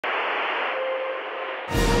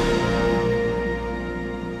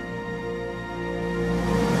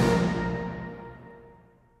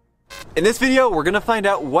In this video, we're gonna find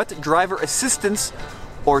out what driver assistance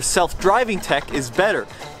or self-driving tech is better,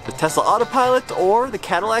 the Tesla AutoPilot or the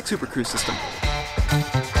Cadillac Super Cruise system.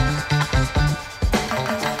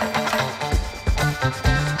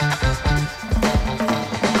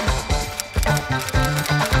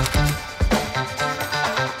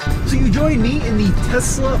 So you join me in the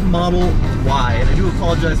Tesla Model Y, and I do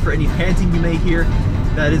apologize for any panting you may hear.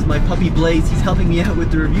 That is my puppy Blaze. He's helping me out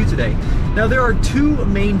with the review today. Now there are two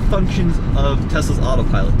main functions of Tesla's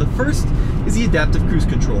AutoPilot. The first is the adaptive cruise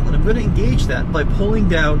control, and I'm going to engage that by pulling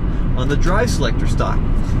down on the drive selector stalk.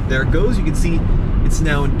 There it goes. You can see it's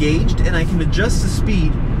now engaged, and I can adjust the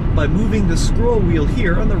speed by moving the scroll wheel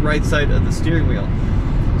here on the right side of the steering wheel.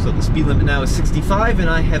 So the speed limit now is 65, and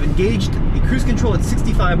I have engaged the cruise control at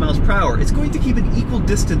 65 miles per hour. It's going to keep an equal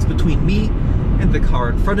distance between me and the car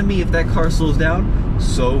in front of me. If that car slows down,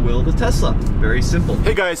 so will the Tesla. Very simple.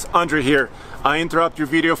 Hey guys, Andre here. I interrupt your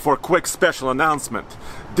video for a quick special announcement.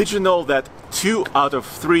 Did you know that 2 out of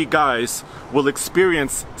 3 guys will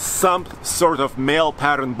experience some sort of male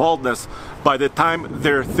pattern baldness by the time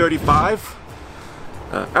they're 35?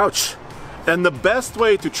 Ouch. And the best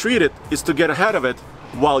way to treat it is to get ahead of it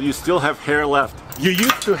while you still have hair left. You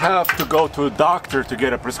used to have to go to a doctor to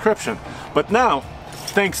get a prescription, but now,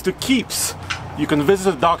 thanks to Keeps, you can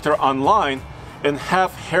visit a doctor online and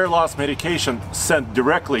have hair loss medication sent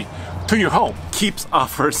directly to your home. Keeps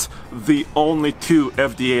offers the only 2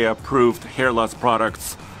 FDA-approved hair loss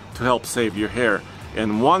products to help save your hair,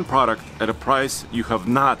 and one product at a price you have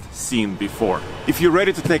not seen before. If you're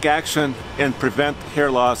ready to take action and prevent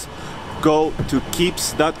hair loss, go to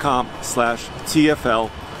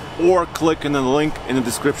keeps.com/TFL or click on the link in the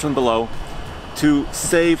description below to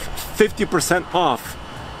save 50% off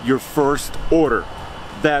your first order.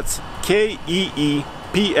 That's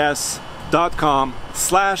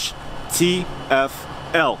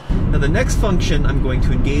keeps.com/TFL. Now the next function I'm going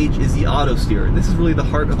to engage is the auto steer, and this is really the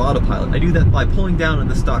heart of AutoPilot. I do that by pulling down on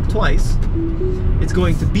the stalk twice. It's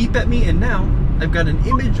going to beep at me, and now I've got an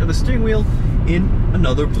image of a steering wheel in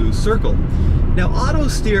another blue circle. Now auto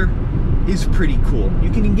steer is pretty cool.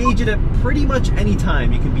 You can engage it at pretty much any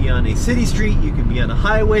time. You can be on a city street, you can be on a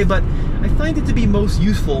highway, but I find it to be most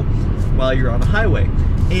useful while you're on a highway.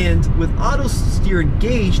 And with auto steer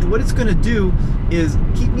engaged, what it's going to do is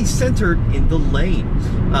keep me centered in the lane.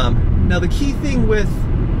 Now the key thing with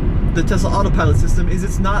the Tesla AutoPilot system is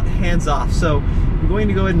it's not hands-off. So I'm going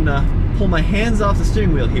to go ahead and pull my hands off the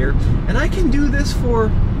steering wheel here, and I can do this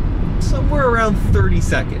for somewhere around 30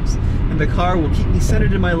 seconds. And the car will keep me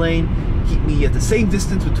centered in my lane, keep me at the same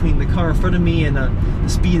distance between the car in front of me and the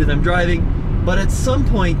speed that I'm driving. But at some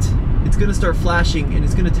point, it's going to start flashing and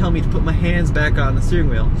it's going to tell me to put my hands back on the steering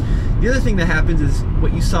wheel. The other thing that happens is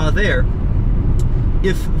what you saw there.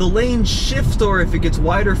 If the lane shifts or if it gets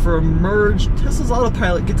wider for a merge, Tesla's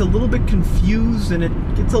AutoPilot gets a little bit confused and it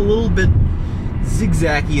gets a little bit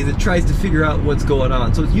zigzaggy as it tries to figure out what's going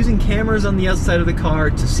on. So it's using cameras on the outside of the car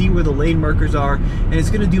to see where the lane markers are, and it's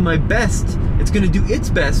going to do my best. It's going to do its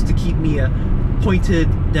best to keep me pointed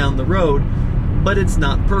down the road, but it's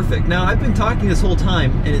not perfect. Now I've been talking this whole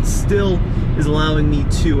time and it still is allowing me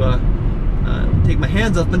to take my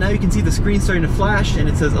hands off, but now you can see the screen starting to flash and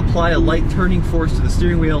it says apply a light turning force to the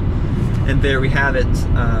steering wheel, and there we have it.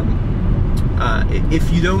 If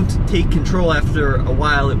you don't take control after a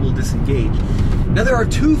while, it will disengage. Now there are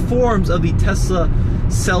 2 forms of the Tesla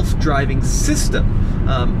self-driving system.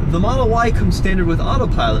 The Model Y comes standard with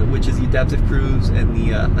AutoPilot, which is the adaptive cruise and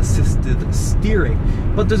the assisted steering.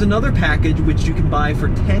 But there's another package which you can buy for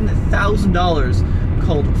 $10,000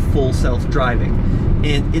 called full self-driving.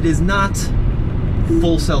 And it is not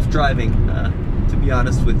full self-driving, to be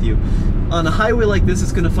honest with you. On a highway like this,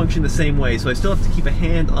 it's going to function the same way, so I still have to keep a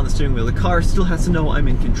hand on the steering wheel. The car still has to know I'm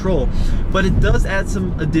in control, but it does add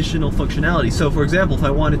some additional functionality. So for example, if I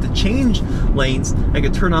wanted to change lanes, I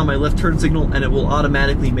could turn on my left turn signal and it will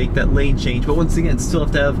automatically make that lane change. But once again, still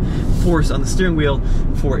have to have force on the steering wheel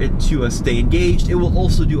for it to stay engaged. It will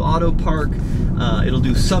also do auto park. It'll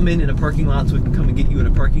do summon in a parking lot, so it can come and get you in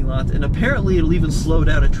a parking lot. And apparently it'll even slow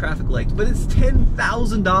down at traffic lights, but it's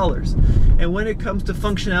 $10,000. And when it comes to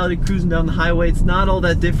functionality cruising down the highway, it's not all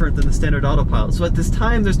that different than the standard AutoPilot. So at this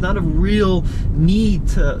time, there's not a real need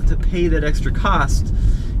to pay that extra cost,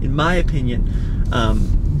 in my opinion.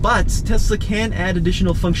 But Tesla can add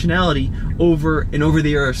additional functionality over an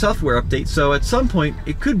over-the-air software update. So at some point,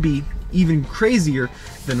 it could be even crazier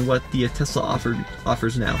than what the Tesla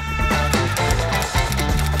offers now.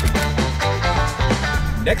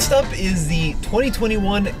 Next up is the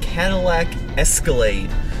 2021 Cadillac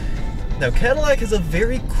Escalade. Now, Cadillac has a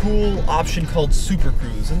very cool option called Super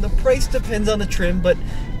Cruise, and the price depends on the trim, but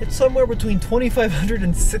it's somewhere between $2,500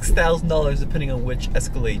 and $6,000 depending on which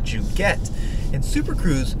Escalade you get. And Super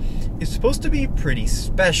Cruise is supposed to be pretty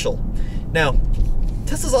special. Now,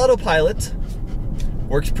 Tesla's AutoPilot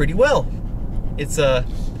works pretty well. It's a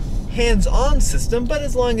hands-on system, but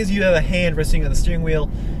as long as you have a hand resting on the steering wheel,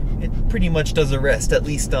 it pretty much does the rest, at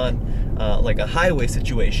least on like a highway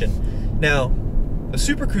situation. Now, the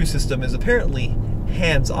Super Cruise system is apparently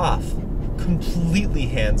hands-off, completely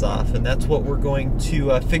hands-off, and that's what we're going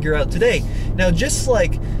to figure out today. Now, just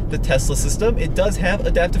like the Tesla system, it does have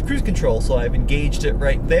adaptive cruise control, so I've engaged it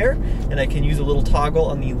right there, and I can use a little toggle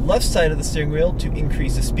on the left side of the steering wheel to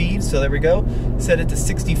increase the speed. So there we go. Set it to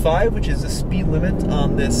 65, which is the speed limit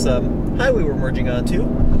on this highway we're merging onto.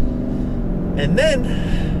 And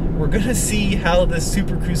then we're going to see how this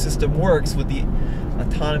Super Cruise system works with the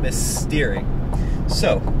autonomous steering.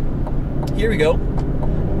 So, here we go.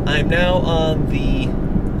 I'm now on the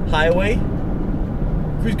highway.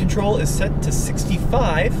 Cruise control is set to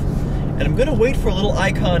 65, and I'm going to wait for a little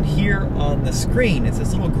icon here on the screen. It's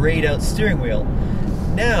this little grayed out steering wheel.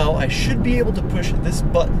 Now, I should be able to push this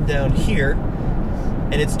button down here,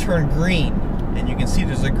 and it's turned green. And you can see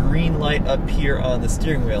there's a green light up here on the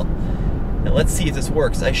steering wheel. Now let's see if this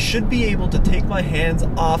works. I should be able to take my hands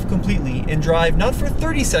off completely and drive not for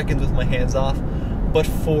 30 seconds with my hands off, but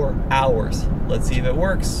for hours. Let's see if it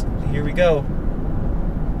works. Here we go.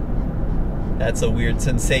 That's a weird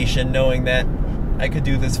sensation knowing that I could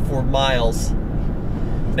do this for miles.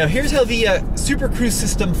 Now here's how the Super Cruise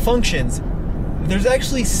system functions. There's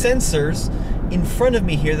actually sensors in front of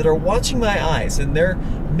me here that are watching my eyes, and they're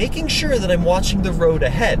making sure that I'm watching the road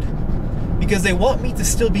ahead, because they want me to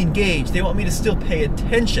still be engaged. They want me to still pay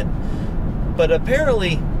attention. But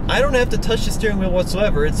apparently, I don't have to touch the steering wheel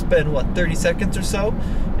whatsoever. It's been, what, 30 seconds or so,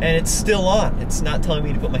 and it's still on. It's not telling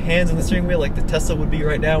me to put my hands on the steering wheel like the Tesla would be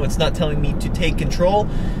right now. It's not telling me to take control.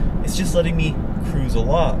 It's just letting me cruise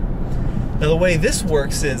along. Now, the way this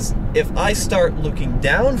works is, if I start looking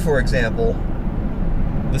down, for example,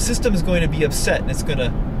 the system is going to be upset and it's going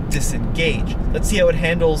to disengage. Let's see how it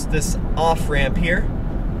handles this off-ramp here.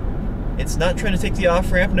 It's not trying to take the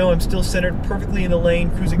off-ramp. No, I'm still centered perfectly in the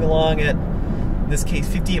lane, cruising along at, in this case,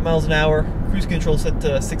 58 miles an hour. Cruise control set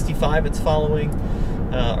to 65. It's following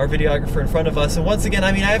our videographer in front of us. And once again,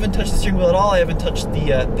 I mean, I haven't touched the steering wheel at all. I haven't touched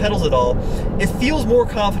the pedals at all. It feels more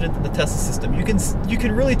confident than the Tesla system. You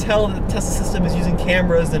can really tell that the Tesla system is using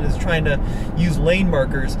cameras and is trying to use lane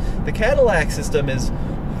markers. The Cadillac system is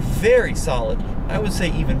very solid. I would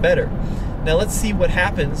say even better. Now let's see what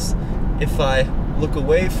happens if I look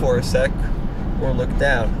away for a sec or look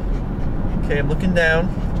down. Okay, I'm looking down,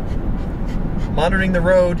 monitoring the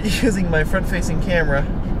road using my front-facing camera.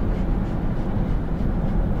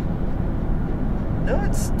 No,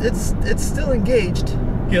 it's still engaged.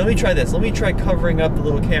 Here, let me try this. Let me try covering up the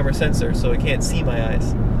little camera sensor so it can't see my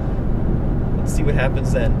eyes. Let's see what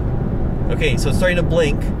happens then. Okay, so it's starting to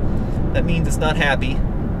blink. That means it's not happy.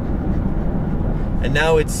 And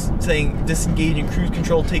now it's saying disengage in cruise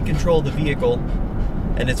control, take control of the vehicle,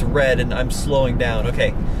 and it's red and I'm slowing down.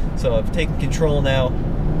 Okay, so I've taken control now.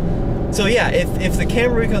 So yeah, if the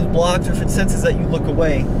camera becomes blocked or if it senses that you look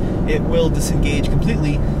away, it will disengage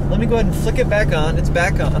completely. Let me go ahead and flick it back on. It's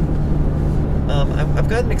back on. I've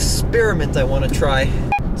got an experiment I want to try.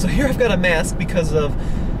 So here I've got a mask because of,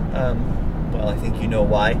 well, I think you know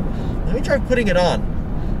why. Let me try putting it on.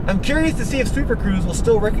 I'm curious to see if Super Cruise will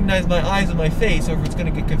still recognize my eyes and my face, or if it's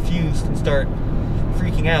going to get confused and start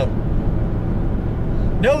freaking out.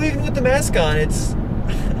 No, even with the mask on, it's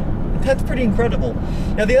that's pretty incredible.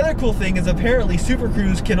 Now the other cool thing is apparently Super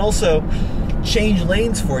Cruise can also change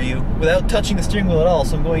lanes for you without touching the steering wheel at all.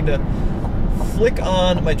 So I'm going to flick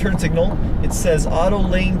on my turn signal. It says auto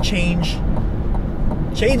lane change.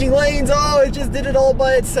 Changing lanes! Oh, it just did it all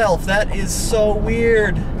by itself. That is so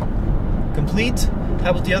weird. Complete. How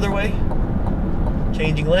about the other way?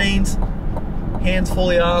 Changing lanes, hands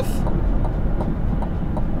fully off.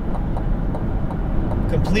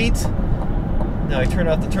 Complete. Now I turn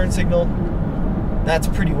off the turn signal. That's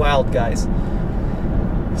pretty wild, guys.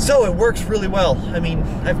 So it works really well. I mean,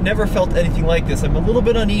 I've never felt anything like this. I'm a little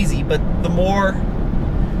bit uneasy, but the more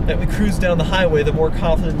that we cruise down the highway, the more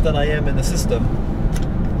confident that I am in the system.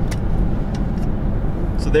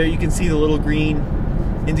 So there you can see the little green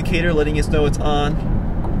indicator letting us know it's on.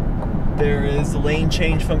 There is the lane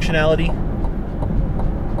change functionality.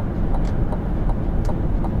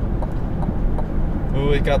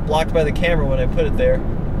 Oh, it got blocked by the camera when I put it there.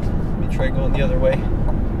 Let me try going the other way.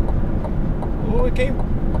 Oh, it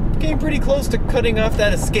came pretty close to cutting off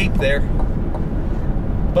that escape there.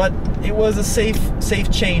 but it was a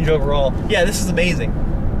safe change overall. Yeah, this is amazing.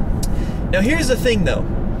 Now here's the thing though.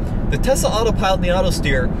 The Tesla AutoPilot and the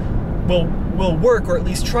AutoSteer will work, or at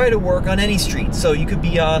least try to work, on any street. So you could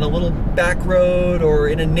be on a little back road or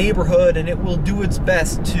in a neighborhood, and it will do its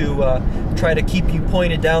best to try to keep you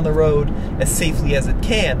pointed down the road as safely as it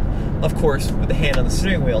can, of course with a hand on the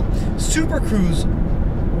steering wheel. Super Cruise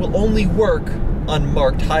will only work on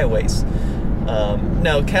marked highways.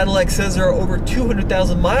 Now Cadillac says there are over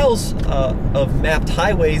 200,000 miles of mapped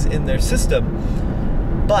highways in their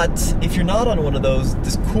system, but if you're not on one of those,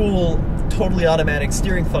 this cool totally automatic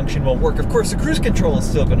steering function won't work. Of course, the cruise control is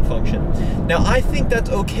still going to function. Now, I think that's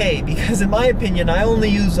okay, because in my opinion, I only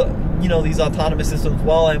use these autonomous systems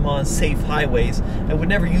while I'm on safe highways. I would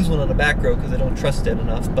never use one on a back road because I don't trust it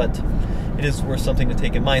enough, but it is worth something to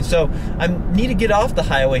take in mind. So I need to get off the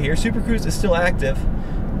highway here. Super Cruise is still active.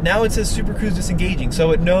 Now it says Super Cruise disengaging,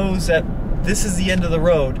 so it knows that this is the end of the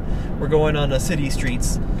road. We're going on city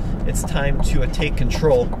streets. It's time to take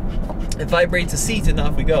control. It vibrates the seat and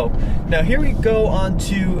off we go. Now here we go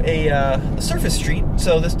onto a surface street.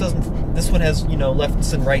 So this one has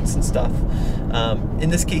lefts and rights and stuff. In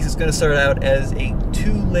this case, it's going to start out as a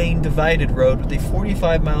 2-lane divided road with a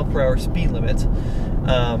 45-mile-per-hour speed limit.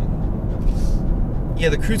 Yeah,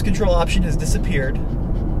 the cruise control option has disappeared,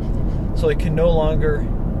 so it can no longer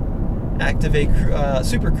activate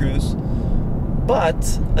Super Cruise,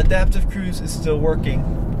 but adaptive cruise is still working.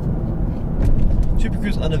 Super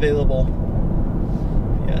Cruise unavailable.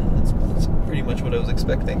 Yeah, that's pretty much what I was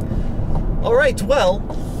expecting. All right, well,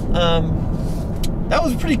 that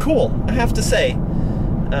was pretty cool, I have to say.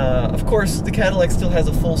 Of course, the Cadillac still has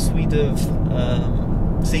a full suite of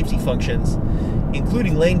safety functions,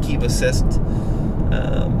 including lane keep assist,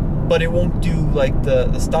 but it won't do like the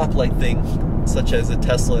stoplight thing, such as the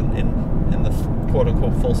Tesla in the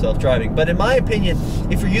quote-unquote full self-driving. But in my opinion,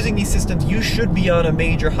 if you're using these systems, you should be on a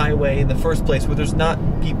major highway in the first place where there's not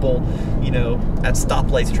people, at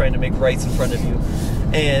stoplights trying to make rights in front of you.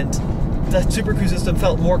 And the Super Cruise system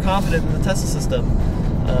felt more confident than the Tesla system.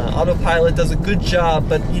 AutoPilot does a good job,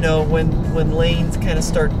 but when lanes kind of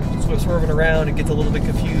start swerving around, it gets a little bit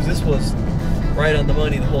confused. This was right on the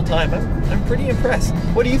money the whole time. I'm pretty impressed.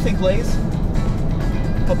 What do you think, Blaze?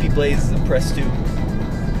 Puppy Blaze is impressed too.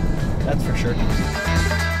 That's for sure.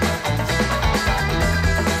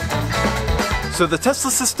 So the Tesla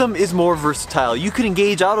system is more versatile. You can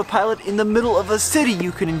engage AutoPilot in the middle of a city,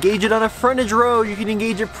 you can engage it on a frontage road, you can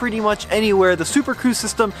engage it pretty much anywhere. The Super Cruise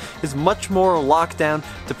system is much more locked down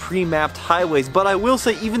to pre-mapped highways, but I will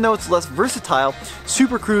say, even though it's less versatile,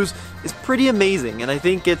 Super Cruise is pretty amazing, and I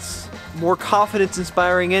think it's more confidence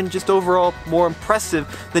inspiring and just overall more impressive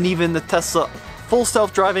than even the Tesla full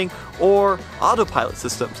self-driving or AutoPilot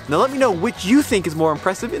systems. Now let me know which you think is more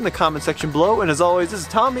impressive in the comment section below, and as always, this is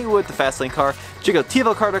Tommy with the Fastlane Car. Check out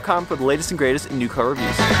TFLcar.com for the latest and greatest in new car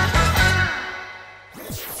reviews.